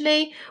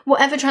 potentially.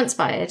 Whatever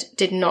transpired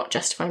did not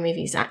justify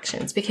Moody's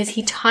actions, because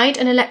he tied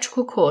an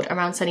electrical cord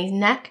around Sonny's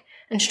neck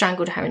and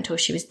strangled her until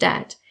she was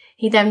dead.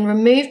 He then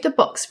removed the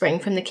box spring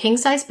from the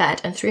king-size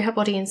bed and threw her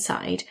body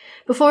inside,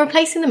 before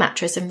replacing the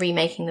mattress and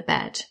remaking the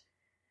bed.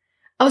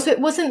 Oh, so it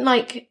wasn't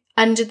like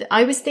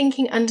I was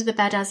thinking under the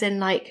bed as in,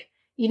 like,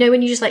 you know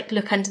when you just, like,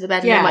 look under the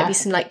bed and there might be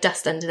some, like,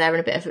 dust under there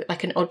and a bit of,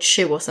 like, an odd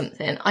shoe or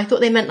something. I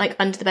thought they meant, like,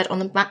 under the bed on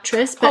the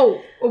mattress.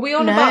 But are we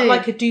on about,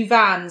 like, a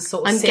divan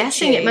sort of I'm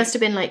guessing it must have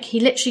been, like, he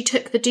literally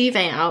took the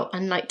duvet out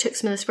and, like, took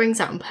some of the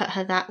springs out and put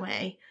her that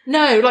way.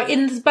 No, like,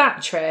 in the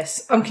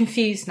mattress. I'm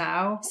confused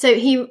now. So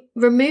he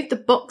removed the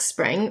box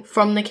spring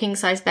from the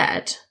king-size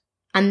bed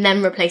and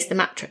then replaced the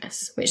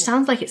mattress, which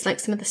sounds like it's, like,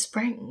 some of the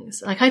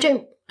springs. Like, I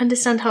don't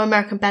understand how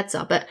American beds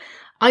are, but...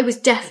 I was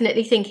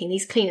definitely thinking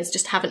these cleaners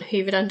just haven't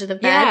hoovered under the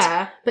bed.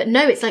 Yeah. But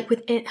no, it's like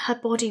her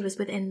body was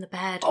within the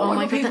bed. Oh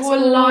my God, that's people were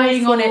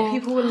lying on it.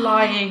 People were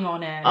lying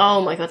on it. Oh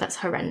my God, that's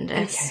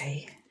horrendous.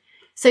 Okay.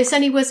 So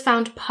Sonny was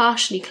found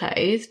partially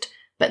clothed,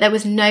 but there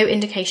was no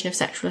indication of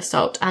sexual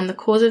assault, and the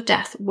cause of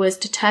death was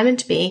determined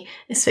to be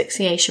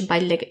asphyxiation by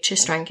ligature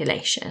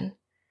strangulation.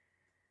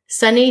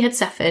 Sonny had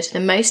suffered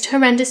the most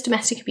horrendous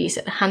domestic abuse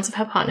at the hands of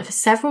her partner for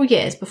several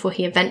years before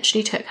he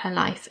eventually took her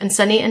life, and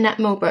Sonny Annette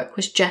Millbrook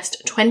was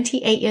just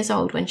 28 years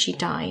old when she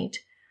died.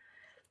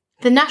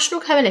 The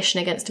National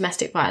Coalition Against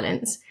Domestic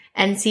Violence,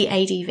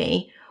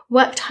 NCADV,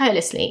 worked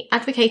tirelessly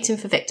advocating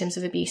for victims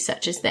of abuse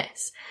such as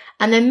this,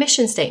 and their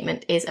mission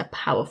statement is a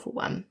powerful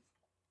one.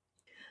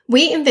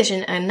 We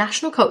envision a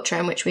national culture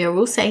in which we are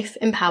all safe,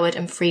 empowered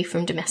and free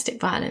from domestic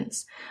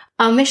violence.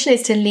 Our mission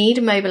is to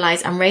lead,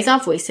 mobilise and raise our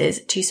voices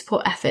to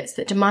support efforts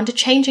that demand a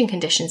change in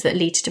conditions that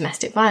lead to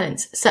domestic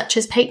violence, such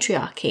as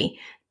patriarchy,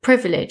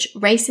 privilege,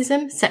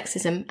 racism,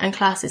 sexism and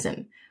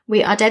classism.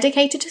 We are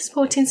dedicated to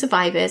supporting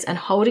survivors and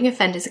holding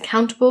offenders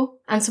accountable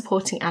and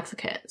supporting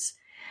advocates.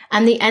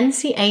 And the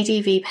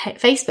NCADV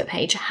Facebook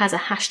page has a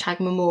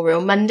hashtag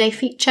Memorial Monday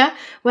feature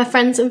where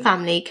friends and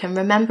family can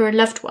remember a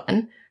loved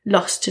one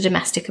lost to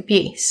domestic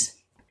abuse.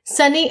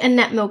 Sonny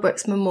Annette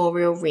Millbrook's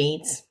memorial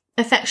reads,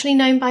 affectionately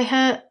known by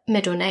her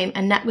middle name,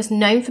 Annette was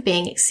known for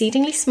being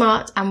exceedingly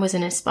smart and was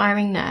an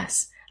aspiring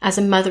nurse. As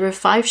a mother of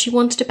 5, she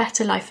wanted a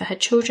better life for her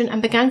children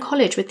and began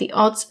college with the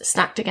odds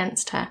stacked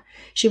against her.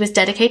 She was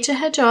dedicated to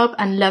her job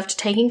and loved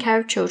taking care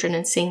of children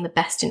and seeing the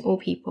best in all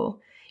people.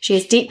 She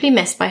is deeply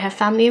missed by her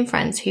family and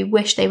friends who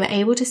wish they were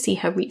able to see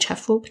her reach her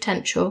full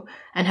potential,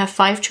 and her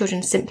 5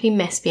 children simply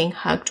miss being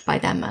hugged by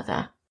their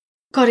mother.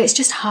 God, it's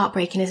just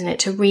heartbreaking, isn't it,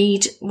 to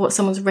read what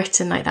someone's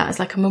written like that as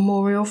like a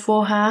memorial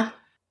for her.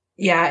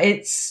 Yeah,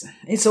 it's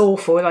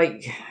awful,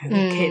 like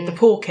the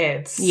poor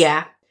kids.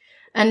 Yeah.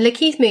 And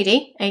Lakeith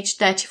Moody, aged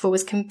 34,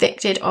 was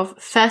convicted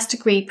of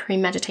first-degree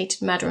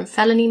premeditated murder and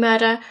felony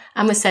murder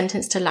and was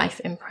sentenced to life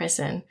in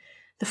prison.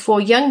 The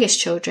 4 youngest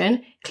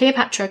children,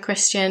 Cleopatra,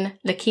 Christian,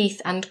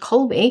 Lakeith and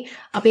Colby,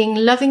 are being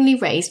lovingly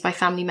raised by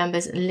family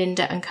members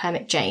Linda and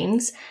Kermit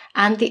James,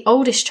 and the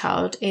oldest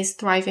child is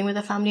thriving with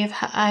a family of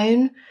her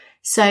own.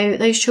 So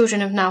those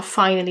children have now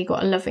finally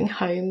got loving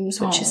homes,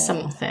 which is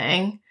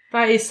something.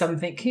 That is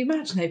something. Can you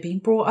imagine though being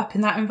brought up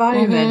in that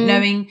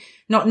environment,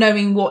 not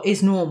knowing what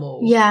is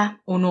normal? Yeah.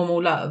 Or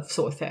normal love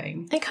sort of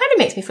thing. It kind of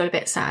makes me feel a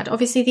bit sad.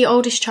 Obviously the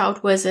oldest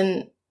child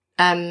wasn't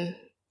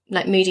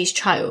like Moody's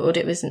child.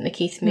 It wasn't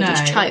Lakeith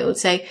Moody's child.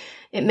 So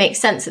it makes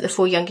sense that the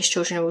 4 youngest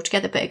children are all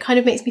together, but it kind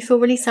of makes me feel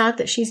really sad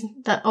that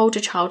that older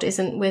child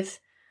isn't with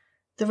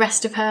the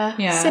rest of her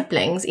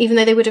siblings, even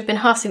though they would have been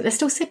half siblings. They're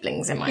still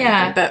siblings in my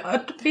opinion. But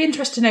I'd be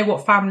interested to know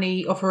what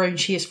family of her own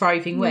she is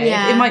thriving with.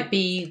 It might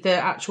be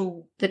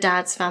the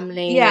dad's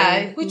family,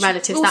 which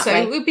relatives also, that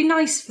way. It would be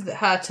nice for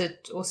her to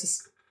also,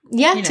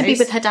 to be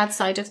with her dad's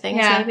side of things,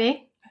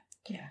 maybe.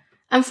 Yeah.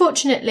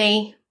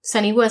 Unfortunately,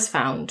 Sony was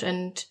found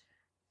and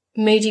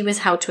Moody was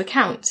held to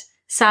account.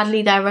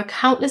 Sadly, there are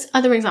countless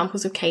other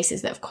examples of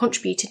cases that have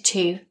contributed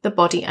to the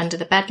body under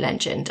the bed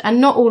legend, and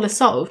not all are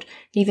solved,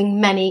 leaving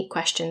many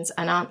questions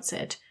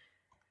unanswered.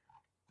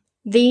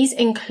 These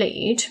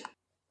include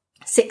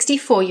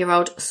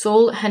 64-year-old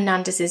Saul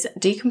Hernandez's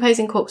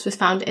decomposing corpse was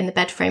found in the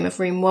bed frame of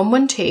room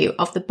 112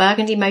 of the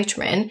Burgundy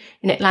Motor Inn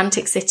in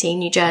Atlantic City,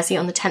 New Jersey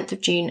on the 10th of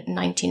June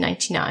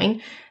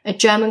 1999. A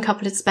German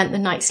couple had spent the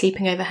night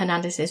sleeping over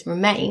Hernandez's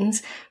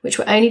remains, which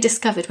were only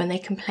discovered when they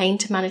complained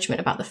to management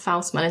about the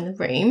foul smell in the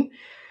room.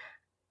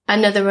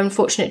 Another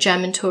unfortunate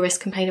German tourist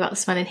complained about the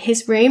smell in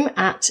his room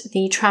at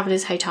the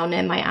Travelers Hotel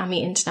near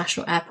Miami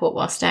International Airport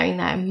while staying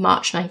there in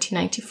March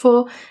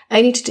 1994,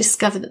 only to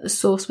discover that the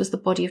source was the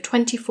body of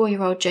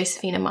 24-year-old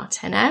Josefina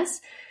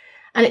Martinez.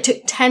 And it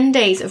took 10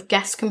 days of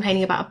guests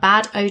complaining about a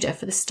bad odour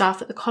for the staff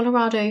at the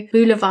Colorado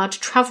Boulevard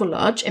Travel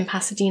Lodge in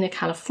Pasadena,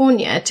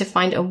 California, to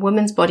find a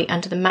woman's body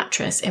under the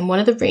mattress in one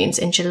of the rooms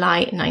in July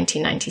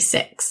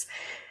 1996.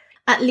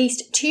 At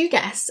least 2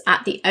 guests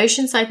at the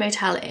Oceanside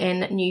Motel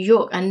in New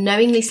York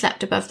unknowingly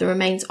slept above the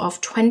remains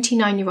of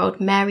 29-year-old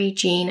Mary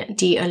Jean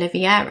de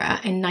Oliveira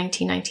in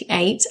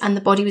 1998, and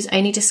the body was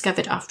only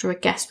discovered after a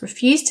guest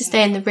refused to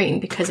stay in the room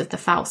because of the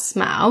foul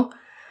smell.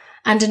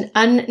 And an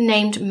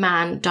unnamed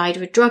man died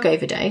of a drug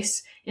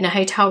overdose in a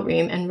hotel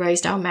room in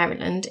Rosedale,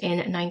 Maryland in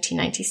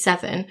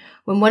 1997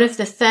 when one of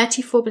the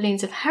 34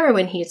 balloons of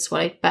heroin he had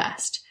swallowed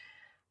burst.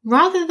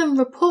 Rather than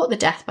report the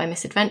death by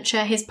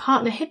misadventure, his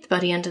partner hid the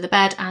body under the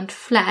bed and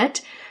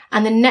fled,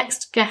 and the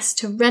next guest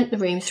to rent the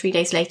room 3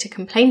 days later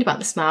complained about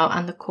the smell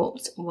and the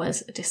corpse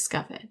was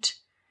discovered.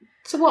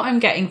 So what I'm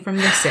getting from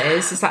this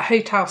is that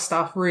hotel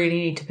staff really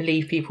need to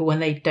believe people when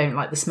they don't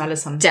like the smell of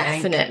something.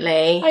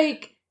 Definitely.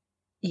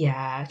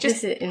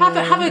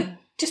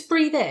 Just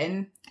breathe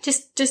in.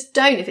 Just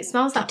don't. If it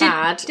smells that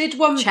bad,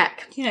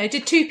 check.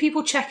 Did 2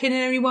 people check in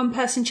and only 1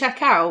 person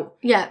check out?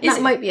 Yeah,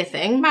 that might be a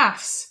thing.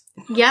 Maths.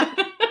 Yep.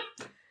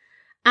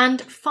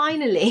 And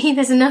finally,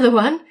 there's another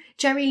one.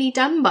 Jerry Lee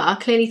Dunbar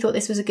clearly thought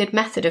this was a good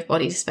method of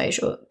body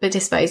disposal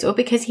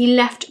because he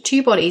left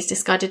 2 bodies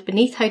discarded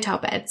beneath hotel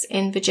beds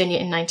in Virginia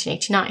in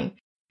 1989.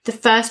 The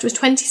first was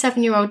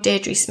 27-year-old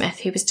Deirdre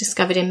Smith, who was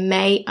discovered in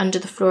May under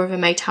the floor of a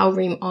motel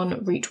room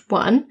on Route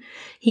 1.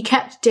 He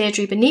kept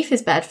Deirdre beneath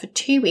his bed for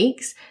 2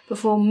 weeks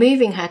before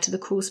moving her to the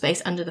crawl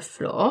space under the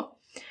floor.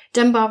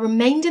 Dunbar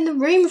remained in the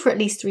room for at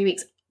least 3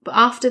 weeks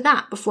after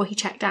that before he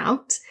checked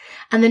out.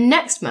 And the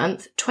next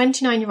month,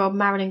 29-year-old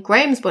Marilyn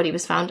Graham's body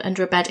was found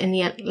under a bed in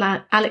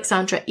the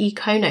Alexandra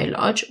Econo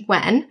Lodge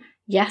when,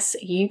 yes,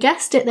 you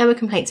guessed it, there were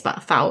complaints about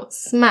a foul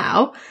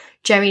smell.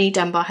 Jerry Lee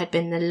Dunbar had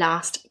been the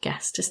last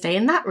guest to stay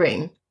in that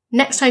room.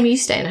 Next time you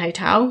stay in a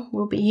hotel,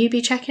 will you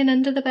be checking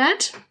under the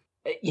bed?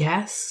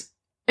 Yes.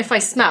 If I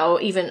smell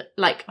even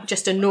like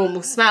just a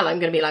normal smell, I'm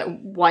going to be like,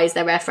 why is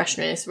there air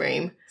freshener in this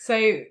room?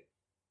 So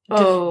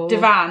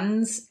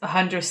divans,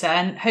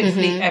 100%.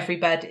 Hopefully every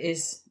bed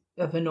is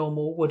of a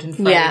normal wooden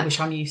frame, which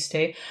I'm used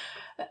to.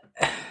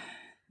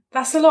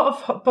 That's a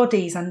lot of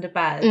bodies under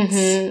beds.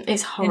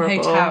 It's horrible. In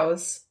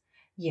hotels.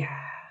 Yeah.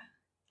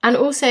 And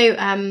also,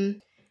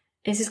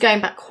 this is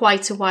going back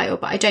quite a while,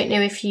 but I don't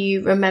know if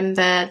you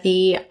remember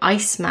the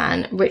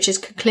Iceman Richard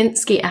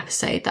Kuklinski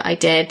episode that I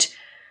did.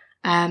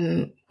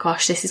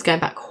 This is going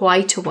back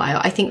quite a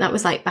while. I think that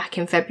was like back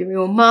in February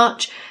or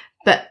March,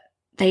 but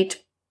they'd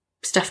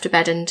stuffed a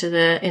bed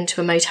into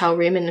a motel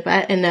room in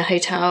the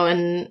hotel,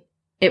 and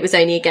it was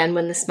only again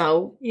when the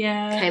smell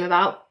came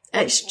about.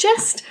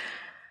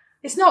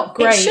 It's not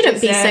great. It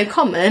shouldn't be so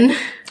common.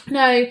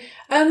 No.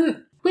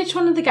 Which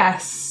one of the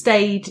guests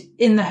stayed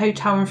in the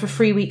hotel room for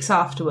 3 weeks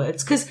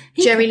afterwards? Because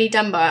Jerry Lee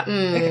Dunbar.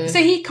 So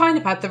he kind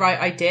of had the right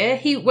idea.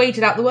 He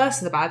waited out the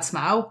worst of the bad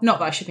smell. Not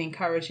that I should be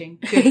encouraging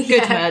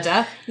good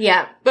murder.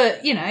 Yeah.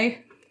 But,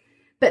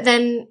 But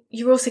then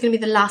you're also going to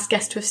be the last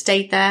guest to have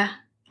stayed there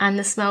and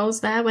the smell's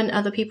there when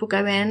other people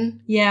go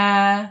in.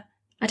 Yeah.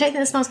 I don't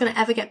think the smell's going to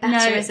ever get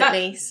better, at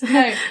least.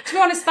 No, to be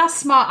honest, that's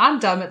smart and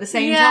dumb at the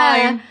same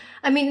time.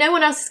 I mean, no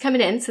one else is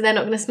coming in, so they're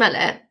not going to smell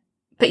it.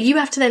 But you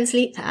have to then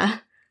sleep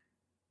there.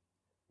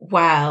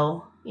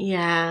 Well.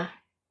 Yeah.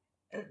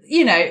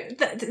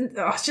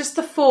 Just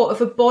the thought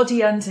of a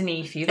body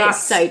underneath you.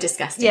 It's so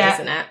disgusting,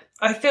 isn't it?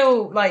 I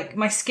feel like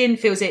my skin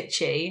feels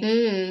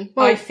itchy.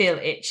 Well, I feel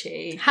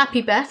itchy.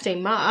 Happy birthday,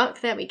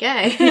 Mark. There we go.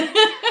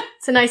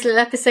 It's a nice little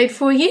episode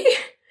for you.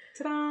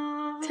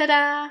 Ta-da!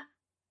 Ta-da!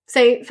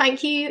 So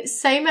thank you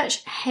so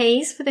much,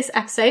 Hayes, for this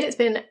episode. It's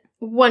been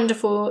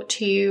wonderful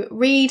to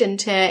read and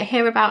to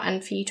hear about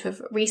and for you to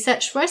have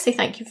researched for us. So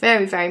thank you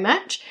very, very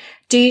much.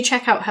 Do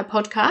check out her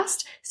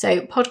podcast.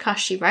 So Podcast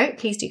She Wrote.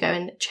 Please do go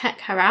and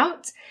check her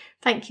out.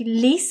 Thank you,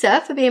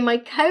 Lisa, for being my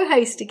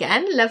co-host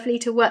again. Lovely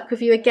to work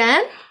with you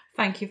again.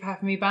 Thank you for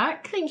having me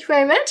back. Thank you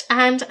very much.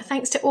 And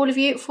thanks to all of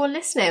you for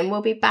listening.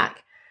 We'll be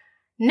back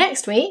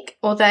next week,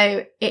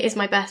 although it is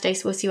my birthday,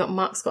 so we'll see what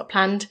Mark's got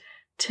planned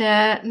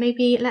to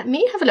maybe let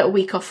me have a little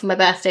week off for my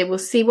birthday. We'll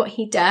see what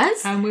he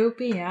does. And we'll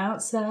be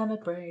out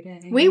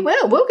celebrating. We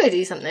will. We'll go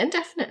do something,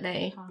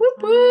 definitely.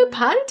 Whoop whoop,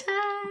 party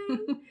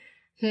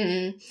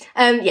time.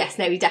 Yes,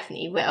 no, we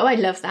definitely will. I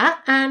love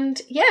that. And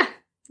yeah,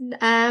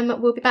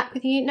 we'll be back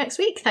with you next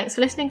week. Thanks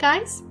for listening,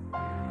 guys.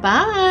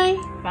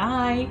 Bye.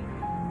 Bye.